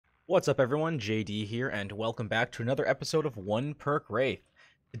What's up everyone, JD here, and welcome back to another episode of One Perk Wraith.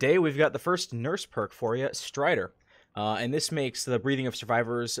 Today we've got the first nurse perk for you, Stridor, and this makes the breathing of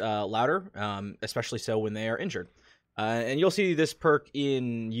survivors louder, especially so when they are injured. And you'll see this perk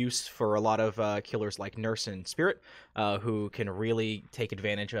in use for a lot of killers like Nurse and Spirit, who can really take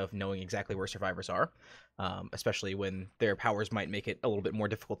advantage of knowing exactly where survivors are, especially when their powers might make it a little bit more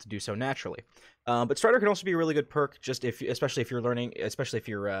difficult to do so naturally. But Stridor can also be a really good perk, especially if you're learning, especially if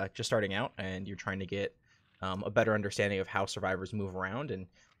you're just starting out and you're trying to get a better understanding of how survivors move around and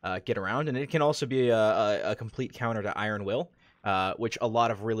get around. And it can also be a complete counter to Iron Will, which a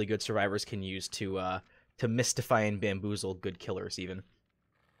lot of really good survivors can use to mystify and bamboozle good killers even.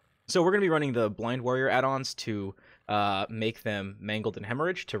 So we're going to be running the Blind Warrior add-ons to make them Mangled and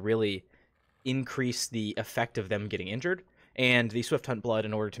Hemorrhage to really increase the effect of them getting injured, and the Swift Hunt Blood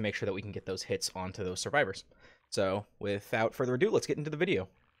in order to make sure that we can get those hits onto those survivors. So without further ado, let's get into the video.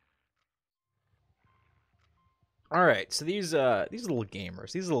 Alright, so these little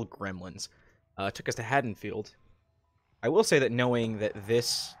gamers, these little gremlins, took us to Haddonfield. I will say that knowing that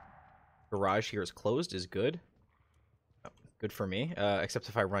this garage here is closed is good. Good for me, except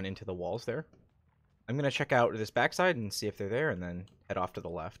if I run into the walls there. I'm going to check out this backside and see if they're there, and then head off to the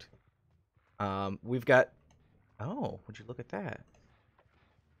left. We've got... Oh, would you look at that?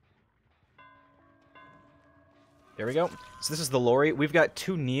 There we go. So this is the lorry. We've got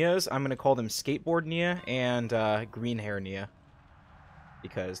two Nias. I'm going to call them Skateboard Nia and Green Hair Nia,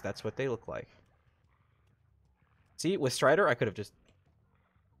 because that's what they look like. See, with Stridor, I could have just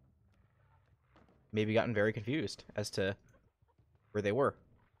maybe gotten very confused as to where they were.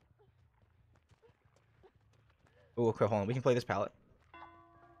 Oh, okay, hold on. We can play this palette.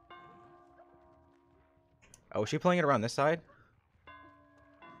 Oh, is she playing it around this side?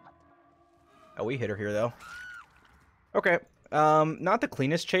 Oh, we hit her here, though. Okay. Not the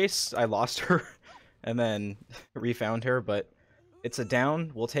cleanest chase. I lost her and then refound her, but it's a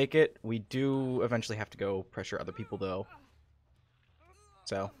down. We'll take it. We do eventually have to go pressure other people, though.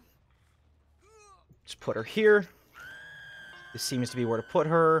 So, just put her here. This seems to be where to put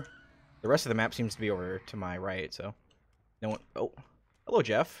her. The rest of the map seems to be over to my right, so... No one... Oh. Hello,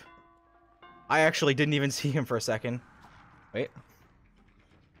 Jeff. I actually didn't even see him for a second. Wait.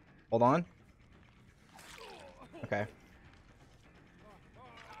 Hold on. Okay.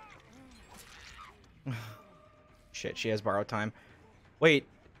 Shit, she has borrowed time. Wait.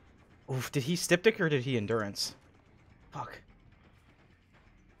 Oof, did he Styptic or did he Endurance? Fuck.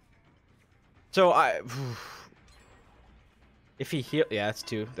 So, if he heal... Yeah, that's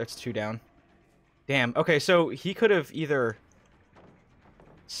two. That's two down. Damn. Okay, so he could have either...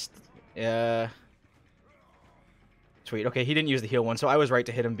 Sweet. Okay, he didn't use the heal one, so I was right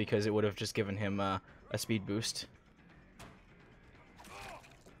to hit him because it would have just given him a speed boost.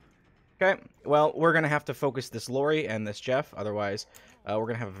 Okay, well, we're going to have to focus this Lori and this Jeff, otherwise we're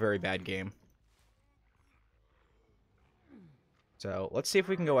going to have a very bad game. So, let's see if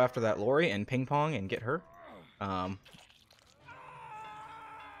we can go after that Lori and ping-pong and get her.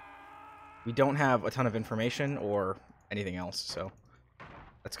 We don't have a ton of information or anything else, so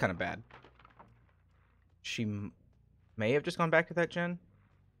that's kind of bad. She may have just gone back to that gen.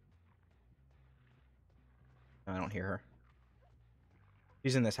 No, I don't hear her.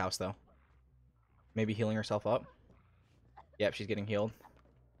 She's in this house, though. Maybe healing herself up. Yep, she's getting healed.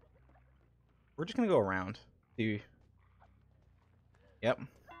 We're just going to go around. Yep.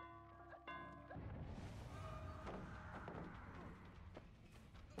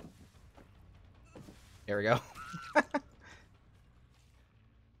 There we go.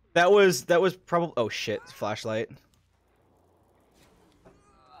 That was probably... Oh, shit. Flashlight.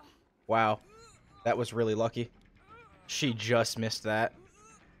 Wow. That was really lucky. She just missed that.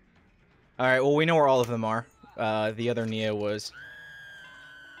 Alright, well, we know where all of them are. The other Nia was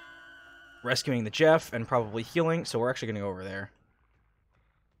rescuing the Jeff and probably healing, so we're actually going to go over there.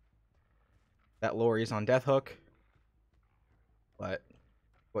 That Lori's on Death Hook. But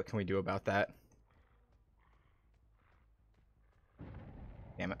what can we do about that?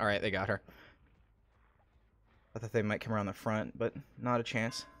 Damn it. Alright, they got her. I thought they might come around the front, but not a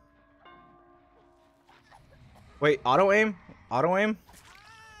chance. Wait, auto-aim? Auto-aim?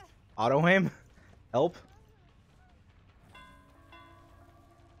 Auto-aim? Help?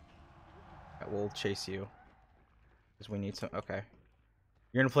 Right, we'll chase you. Because we need some... Okay.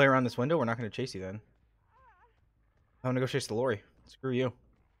 You're gonna play around this window? We're not gonna chase you then. I'm gonna go chase the Lori. Screw you.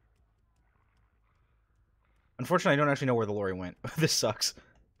 Unfortunately, I don't actually know where the Lori went. This sucks.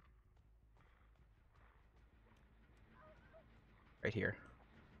 Right here.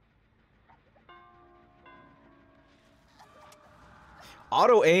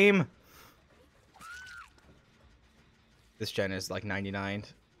 Auto aim. This gen is like 99.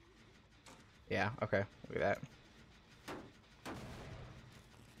 Yeah, okay. Look at that.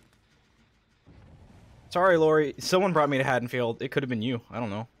 Sorry, Lori. Someone brought me to Haddonfield. It could have been you. I don't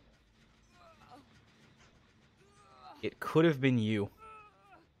know. It could have been you.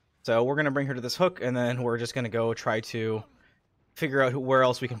 So we're going to bring her to this hook, and then we're just going to go try to figure out where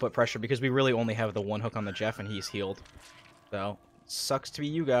else we can put pressure, because we really only have the one hook on the Jeff, and he's healed. So, sucks to be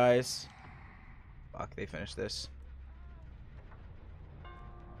you guys. Fuck, they finished this.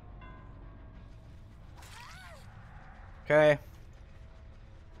 Okay.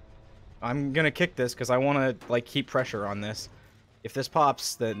 I'm gonna kick this because I want to like keep pressure on this. If this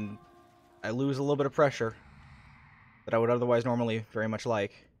pops, then I lose a little bit of pressure that I would otherwise normally very much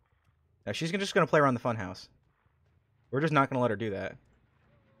like. Now she's just gonna play around the funhouse. We're just not gonna let her do that.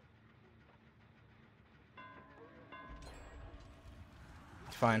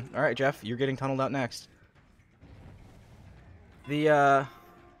 It's fine. All right, Jeff, you're getting tunneled out next. The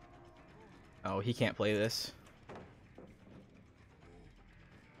oh, he can't play this.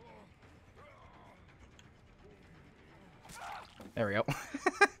 There we go.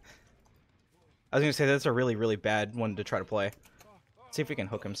 I was gonna say that's a really, really bad one to try to play. Let's see if we can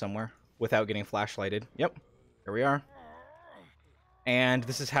hook him somewhere without getting flashlighted. Yep, here we are. And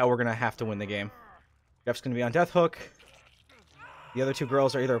this is how we're gonna have to win the game. Jeff's gonna be on death hook. The other two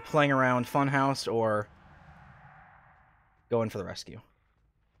girls are either playing around funhouse or going for the rescue.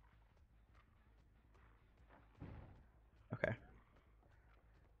 Okay.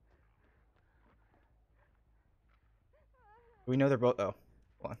 We know they're both. Oh,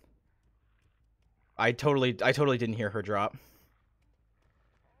 hold on. I totally didn't hear her drop.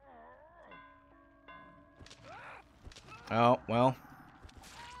 Oh well.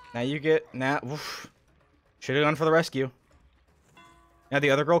 Now you get should have gone for the rescue. Now the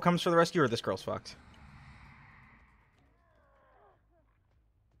other girl comes for the rescue, or this girl's fucked.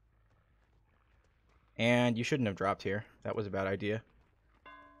 And you shouldn't have dropped here. That was a bad idea.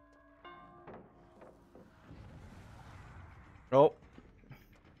 Oh.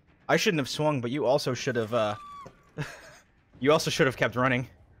 I shouldn't have swung, but you also should have, you also should have kept running.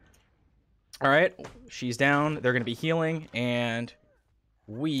 Alright, she's down. They're going to be healing, and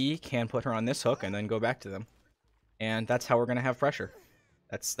we can put her on this hook and then go back to them. And that's how we're going to have pressure.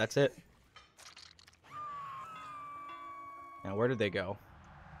 That's it. Now, where did they go?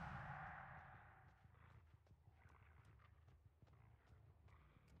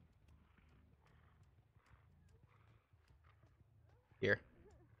 Here.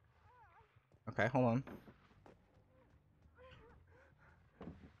 Okay, hold on.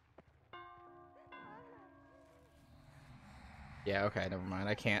 Yeah, okay, never mind.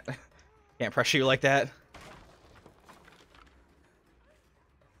 I can't pressure you like that.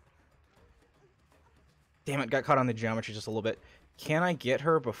 Damn it, got caught on the geometry just a little bit. Can I get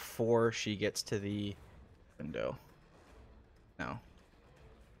her before she gets to the window? No.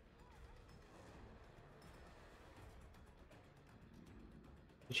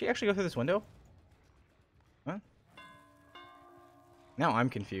 Did she actually go through this window? Huh? Now I'm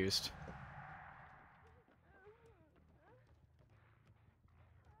confused.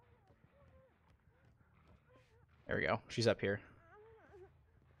 There we go. She's up here.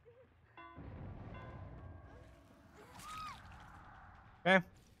 Okay.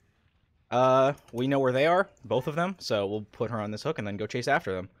 We know where they are, both of them, so we'll put her on this hook and then go chase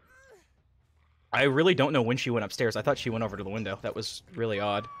after them. I really don't know when she went upstairs. I thought she went over to the window. That was really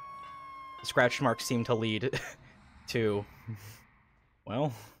odd. The scratch marks seem to lead to,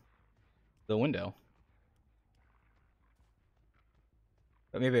 well, the window.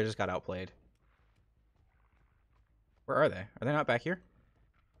 But maybe I just got outplayed. Where are they? Are they not back here?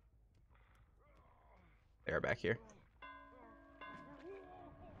 They are back here.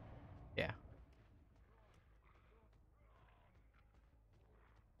 Yeah.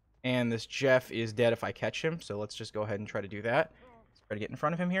 And this Jeff is dead if I catch him, so let's just go ahead and try to do that. Let's try to get in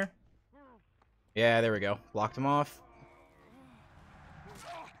front of him here. Yeah, there we go. Blocked him off.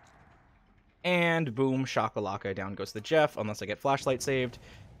 And boom, shakalaka, down goes the Jeff, unless I get flashlight saved,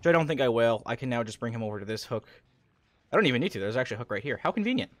 which I don't think I will. I can now just bring him over to this hook. I don't even need to. There's actually a hook right here. How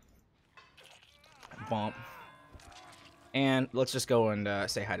convenient. Bump. And let's just go and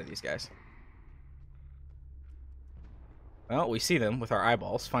say hi to these guys. Well, we see them with our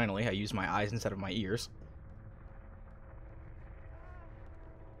eyeballs. Finally, I use my eyes instead of my ears.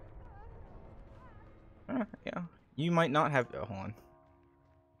 Yeah. You might not have... Oh, hold on.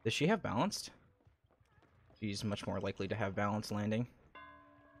 Does she have balanced? She's much more likely to have balanced landing.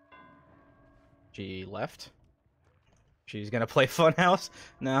 She left. She's gonna play Funhouse?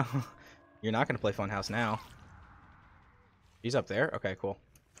 No, you're not gonna play Funhouse now. She's up there? Okay, cool.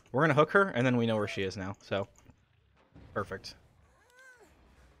 We're gonna hook her, and then we know where she is now, so... Perfect.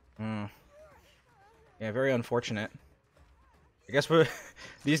 Yeah, very unfortunate. I guess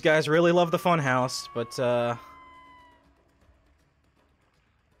these guys really love the Funhouse, but,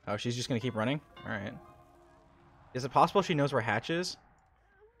 Oh, she's just gonna keep running? Alright. Is it possible she knows where Hatch is?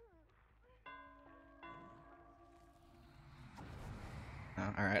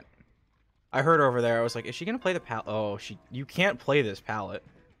 Oh, alright. I heard her over there. I was like, is she gonna play the pallet? Oh, you can't play this pallet.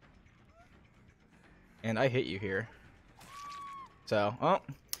 And I hit you here. So, oh,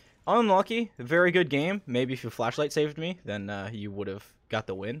 unlucky. Very good game. Maybe if your flashlight saved me, then you would have got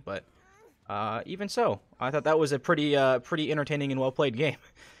the win. But even so, I thought that was a pretty entertaining and well-played game.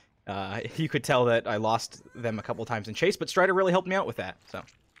 You could tell that I lost them a couple times in chase, but Stridor really helped me out with that. So,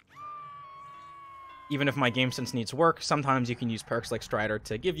 even if my game sense needs work, sometimes you can use perks like Stridor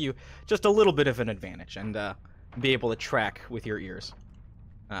to give you just a little bit of an advantage and be able to track with your ears,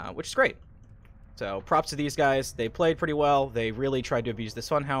 which is great. So props to these guys. They played pretty well. They really tried to abuse this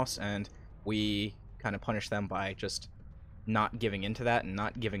Funhouse, and we kind of punished them by just not giving into that and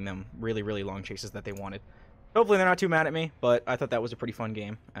not giving them really, really long chases that they wanted. Hopefully they're not too mad at me, but I thought that was a pretty fun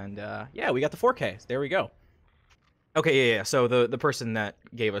game. And yeah, we got the 4K. There we go. Okay, yeah. So the person that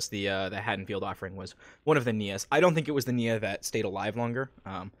gave us the Haddonfield offering was one of the Nias. I don't think it was the Nia that stayed alive longer,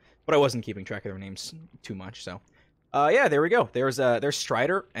 but I wasn't keeping track of their names too much, so... yeah, there we go. There's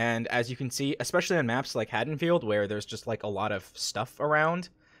Stridor, and as you can see, especially on maps like Haddonfield, where there's just like a lot of stuff around,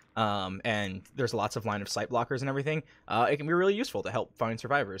 and there's lots of line of sight blockers and everything, it can be really useful to help find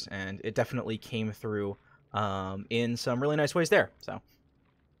survivors, and it definitely came through in some really nice ways there. So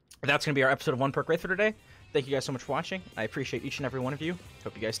that's gonna be our episode of One Perk Wraith for today. Thank you guys so much for watching. I appreciate each and every one of you.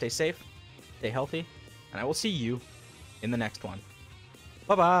 Hope you guys stay safe, stay healthy, and I will see you in the next one.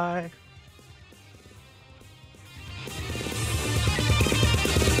 Bye bye.